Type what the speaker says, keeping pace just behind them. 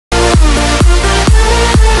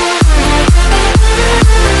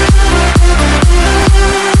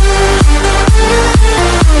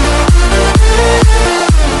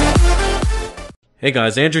Hey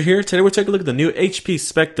guys, Andrew here. Today we're taking a look at the new HP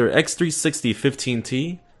Spectre X360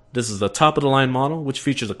 15T. This is the top of the line model, which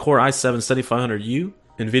features a Core i7-7500U,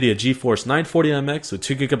 Nvidia GeForce 940MX with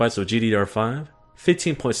 2GB of GDDR5,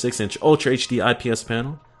 15.6-inch Ultra HD IPS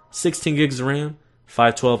panel, 16GB of RAM,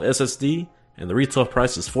 512 SSD, and the retail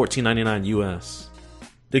price is $14.99 US.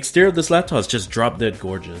 The exterior of this laptop is just drop dead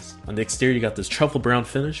gorgeous. On the exterior you got this truffle brown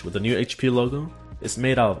finish with the new HP logo. It's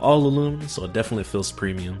made out of all aluminum, so it definitely feels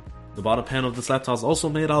premium. The bottom panel of this laptop is also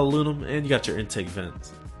made out of aluminum, and you got your intake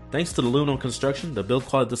vents. Thanks to the aluminum construction, the build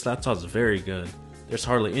quality of this laptop is very good. There's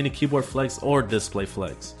hardly any keyboard flex or display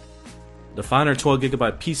flex. The 512GB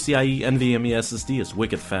PCIe NVMe SSD is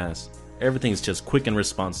wicked fast. Everything's just quick and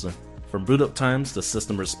responsive, from boot up times to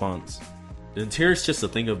system response. The interior is just a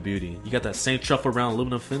thing of beauty. You got that same truffle brown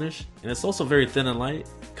aluminum finish, and it's also very thin and light,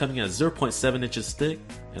 coming at 0.7 inches thick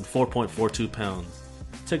and 4.42 pounds.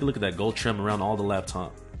 Take a look at that gold trim around all the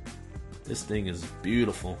laptop. This thing is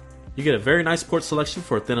beautiful. You get a very nice port selection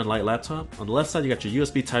for a thin and light laptop. On the left side you got your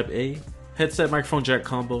USB Type A, headset microphone jack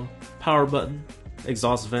combo, power button,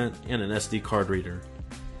 exhaust vent, and an SD card reader.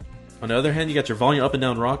 On the other hand you got your volume up and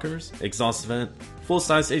down rockers, exhaust vent, full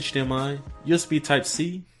size HDMI, USB Type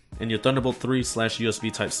C, and your Thunderbolt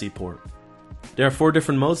 3/USB Type C port. There are 4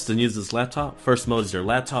 different modes to use this laptop. First mode is your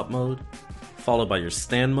laptop mode, followed by your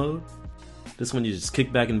stand mode. This one you just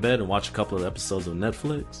kick back in bed and watch a couple of episodes of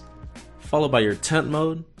Netflix. Followed by your tent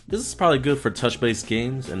mode. This is probably good for touch-based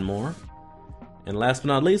games and more. And last but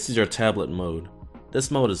not least is your tablet mode.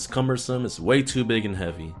 This mode is cumbersome, it's way too big and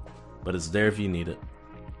heavy, but it's there if you need it.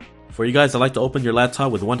 For you guys that like to open your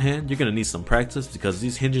laptop with one hand, you're going to need some practice because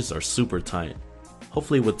these hinges are super tight.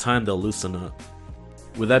 Hopefully with time they'll loosen up.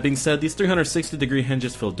 With that being said, these 360-degree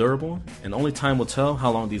hinges feel durable, and only time will tell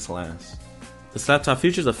how long these last. This laptop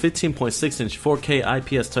features a 15.6-inch 4K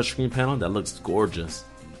IPS touchscreen panel that looks gorgeous.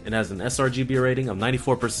 It has an sRGB rating of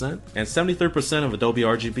 94% and 73% of Adobe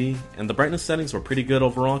RGB, and the brightness settings were pretty good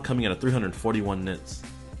overall, coming at a 341 nits.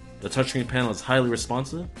 The touchscreen panel is highly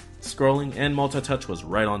responsive, scrolling and multi-touch was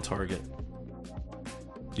right on target.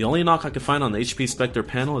 The only knock I could find on the HP Spectre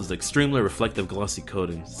panel is the extremely reflective glossy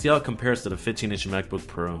coating. See how it compares to the 15-inch MacBook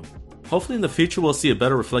Pro. Hopefully in the future we'll see a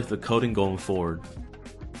better reflective coating going forward.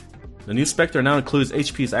 The new Spectre now includes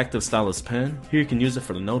HP's Active Stylus pen. Here you can use it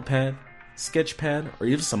for the notepad, sketchpad, or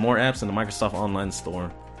even some more apps in the Microsoft Online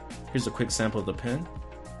Store. Here's a quick sample of the pen.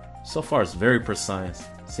 So far it's very precise.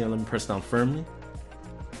 See how let me press down firmly?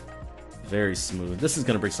 Very smooth. This is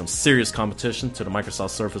going to bring some serious competition to the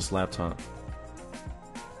Microsoft Surface laptop.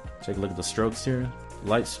 Take a look at the strokes here.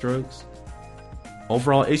 Light strokes.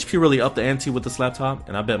 Overall, HP really upped the ante with this laptop,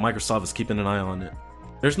 and I bet Microsoft is keeping an eye on it.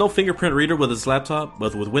 There's no fingerprint reader with this laptop,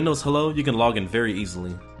 but with Windows Hello you can log in very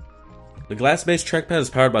easily. The glass-based trackpad is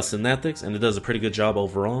powered by Synaptics and it does a pretty good job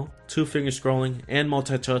overall. 2-finger scrolling and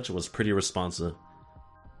multi-touch was pretty responsive.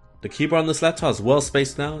 The keyboard on this laptop is well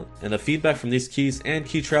spaced out, and the feedback from these keys and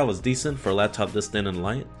key travel is decent for a laptop this thin and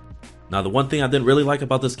light. Now the one thing I didn't really like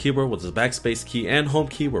about this keyboard was the backspace key and home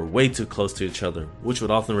key were way too close to each other, which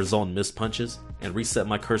would often result in missed punches and reset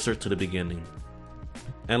my cursor to the beginning.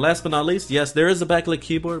 And last but not least, yes, there is a backlit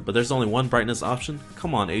keyboard, but there's only one brightness option.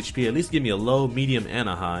 Come on HP, at least give me a low, medium, and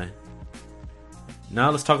a high. Now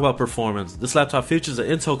let's talk about performance. This laptop features an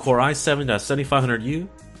Intel Core i7-7500U,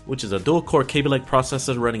 which is a dual-core Kaby Lake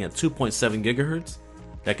processor running at 2.7 GHz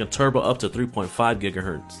that can turbo up to 3.5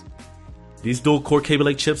 GHz. These dual-core Kaby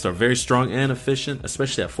Lake chips are very strong and efficient,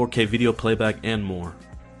 especially at 4K video playback and more.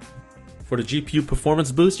 For the GPU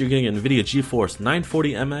performance boost, you're getting an Nvidia GeForce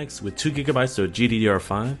 940MX with 2GB of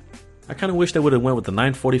GDDR5. I kinda wish they would've went with the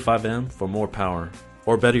 945M for more power.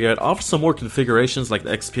 Or better yet, offer some more configurations like the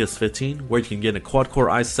XPS 15, where you can get a quad-core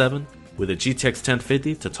i7 with a GTX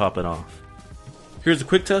 1050 to top it off. Here's a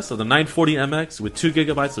quick test of the 940MX with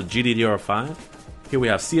 2GB of GDDR5. Here we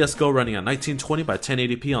have CSGO running at 1920 by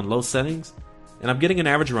 1080p on low settings, and I'm getting an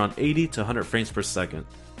average around 80 to 100 frames per second.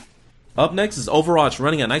 Up next is Overwatch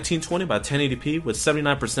running at 1920 by 1080p with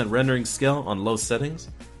 79% rendering scale on low settings,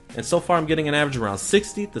 and so far I'm getting an average around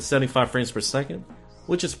 60 to 75 frames per second,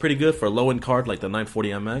 which is pretty good for a low-end card like the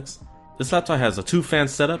 940MX. This laptop has a 2-fan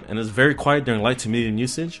setup and is very quiet during light to medium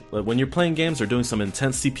usage, but when you're playing games or doing some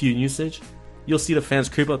intense CPU usage, you'll see the fans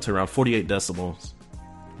creep up to around 48 decibels.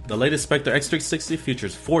 The latest Spectre X360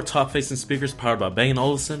 features 4 top-facing speakers powered by Bang &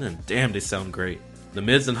 Olufsen, and damn they sound great. The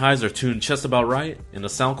mids and highs are tuned just about right, and the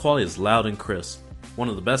sound quality is loud and crisp. One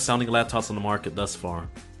of the best sounding laptops on the market thus far.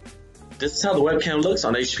 This is how the webcam looks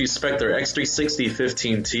on HP Spectre X360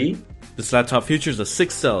 15T. This laptop features a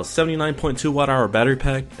 6-cell 79.2 Wh battery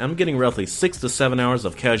pack, and I'm getting roughly 6 to 7 hours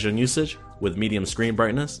of casual usage with medium screen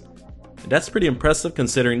brightness. That's pretty impressive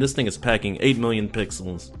considering this thing is packing 8 million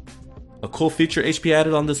pixels. A cool feature HP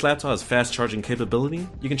added on this laptop is fast charging capability.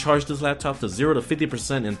 You can charge this laptop to 0 to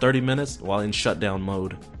 50% in 30 minutes while in shutdown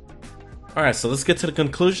mode. Alright, so let's get to the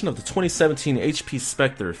conclusion of the 2017 HP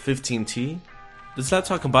Spectre 15T. This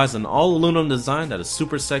laptop combines an all aluminum design that is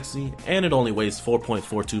super sexy, and it only weighs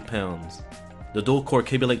 4.42 pounds. The dual-core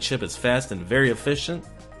Kaby Lake chip is fast and very efficient.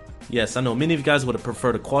 Yes, I know many of you guys would have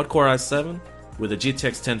preferred a quad-core i7 with a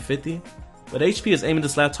GTX 1050, but HP is aiming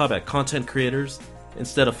this laptop at content creators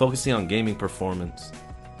instead of focusing on gaming performance.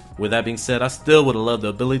 With that being said, I still would have loved the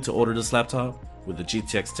ability to order this laptop with the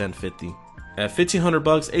GTX 1050. At $1,500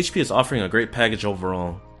 bucks, HP is offering a great package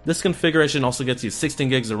overall. This configuration also gets you 16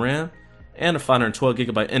 gigs of RAM and a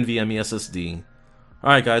 512GB NVMe SSD.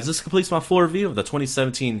 Alright guys, this completes my full review of the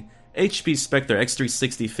 2017 HP Spectre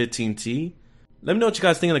X360 15T. Let me know what you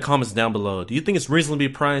guys think in the comments down below. Do you think it's reasonably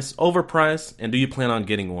priced, overpriced, and do you plan on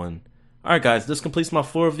getting one? Alright guys, this completes my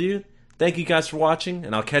full review. Thank you guys for watching,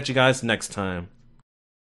 and I'll catch you guys next time.